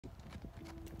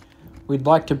we'd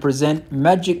like to present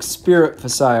Magic Spirit for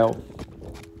sale.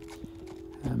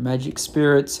 Magic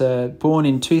Spirit's born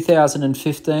in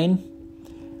 2015,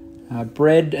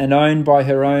 bred and owned by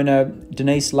her owner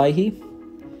Denise Leahy.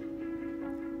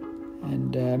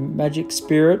 And Magic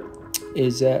Spirit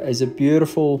is a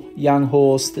beautiful young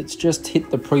horse that's just hit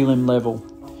the prelim level.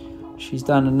 She's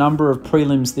done a number of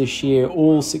prelims this year,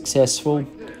 all successful.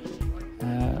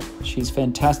 She's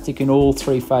fantastic in all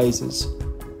three phases.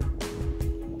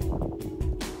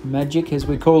 Magic, as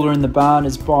we call her in the barn,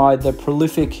 is by the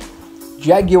prolific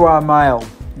Jaguar Male.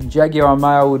 And Jaguar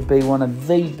Male would be one of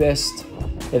the best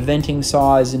eventing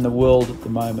sires in the world at the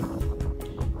moment.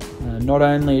 Not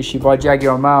only is she by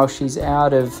Jaguar Male, she's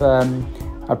out of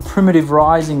a primitive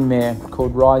rising mare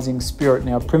called Rising Spirit.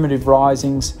 Now, Primitive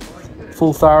Rising's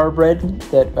full thoroughbred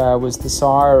that was the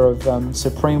sire of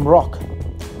Supreme Rock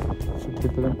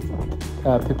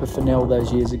for Pippa Fennell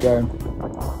those years ago.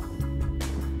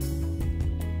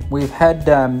 We've had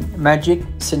Magic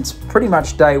since pretty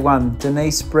much day one.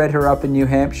 Denise bred her up in New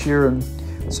Hampshire and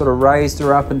sort of raised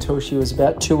her up until she was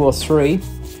about 2 or 3,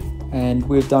 and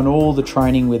we've done all the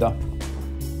training with her.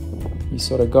 We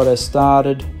sort of got her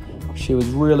started. She was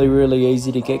really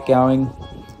easy to get going.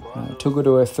 Took her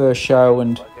to her first show,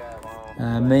 and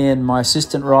me and my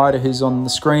assistant rider, who's on the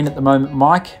screen at the moment,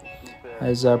 Mike,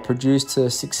 has produced her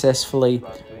successfully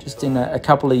just in a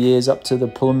couple of years up to the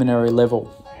preliminary level.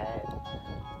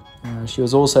 She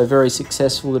was also very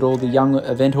successful at all the young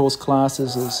event horse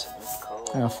classes as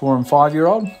a 4 and 5 year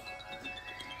old.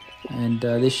 And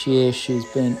this year she's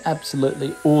been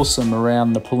absolutely awesome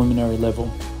around the preliminary level.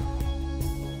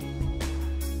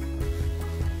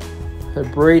 Her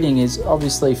breeding is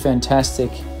obviously fantastic.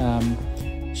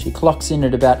 She clocks in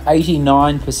at about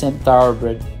 89%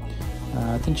 thoroughbred.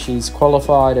 I think she's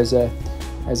qualified as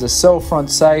a Cell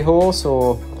Francais horse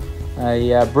or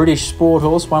a British sport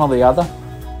horse, one or the other.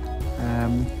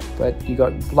 But you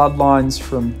got bloodlines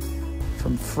from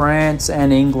France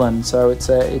and England, so it's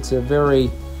a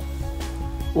very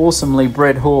awesomely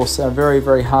bred horse.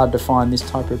 Very hard to find this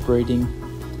type of breeding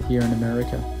here in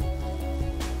America.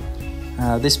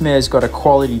 This mare's got a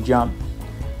quality jump.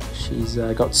 She's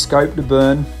got scope to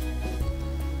burn.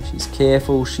 She's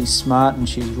careful, she's smart, and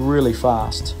she's really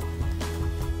fast.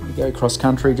 We go cross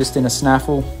country just in a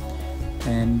snaffle,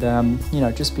 and you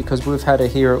know, just because we've had her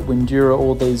here at Windura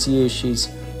all these years, she's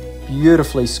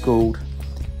beautifully schooled.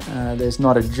 There's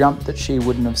not a jump that she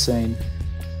wouldn't have seen.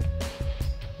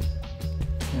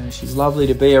 She's lovely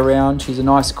to be around. She's a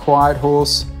nice quiet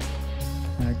horse,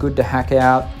 good to hack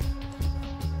out,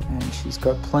 and she's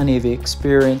got plenty of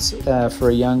experience for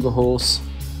a younger horse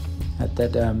at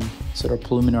that sort of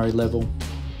preliminary level.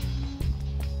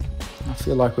 I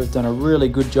feel like we've done a really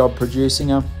good job producing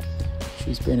her.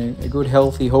 She's been a good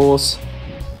healthy horse,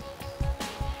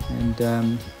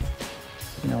 and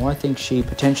you know, I think she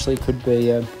potentially could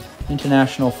be an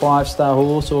international 5-star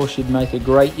horse, or she'd make a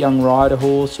great young rider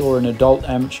horse or an adult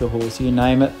amateur horse, you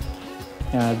name it.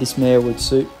 This mare would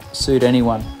suit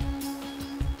anyone.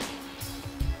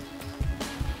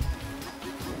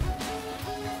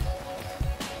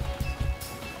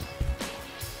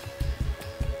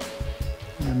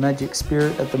 Magic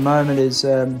Spirit at the moment is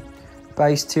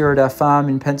based here at our farm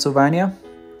in Pennsylvania,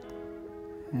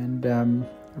 and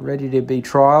ready to be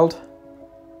trialled.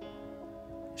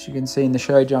 As you can see in the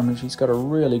show jump, she's got a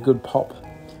really good pop.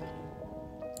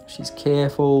 She's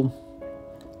careful,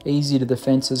 easy to the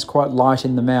fences, quite light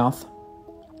in the mouth,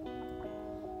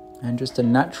 and just a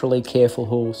naturally careful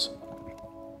horse.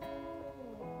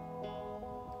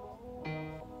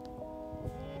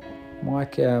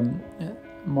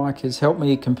 Mike has helped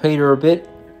me compete her a bit,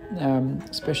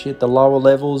 especially at the lower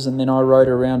levels, and then I rode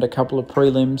her around a couple of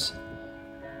prelims.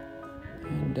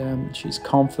 And she's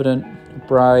confident,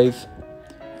 brave,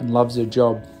 and loves her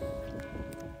job.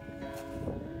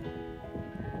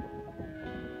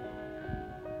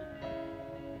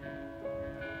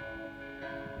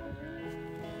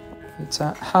 It's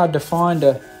hard to find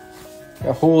a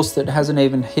horse that hasn't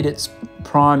even hit its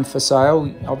prime for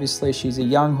sale. Obviously, she's a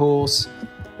young horse,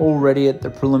 already at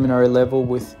the preliminary level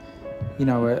with, you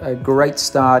know, a great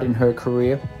start in her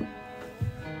career.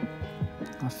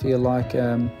 I feel like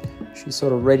she's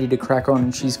sort of ready to crack on,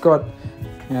 and she's got,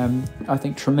 I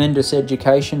think, tremendous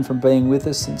education from being with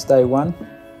us since day one.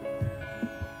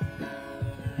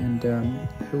 And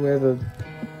whoever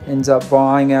ends up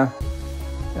buying her,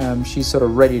 she's sort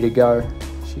of ready to go.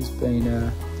 She's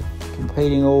been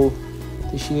competing all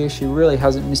this year. She really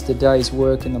hasn't missed a day's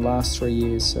work in the last 3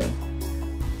 years, so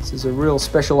this is a real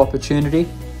special opportunity.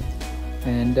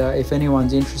 And if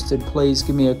anyone's interested, please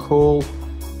give me a call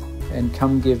and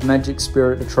come give Magic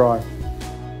Spirit a try.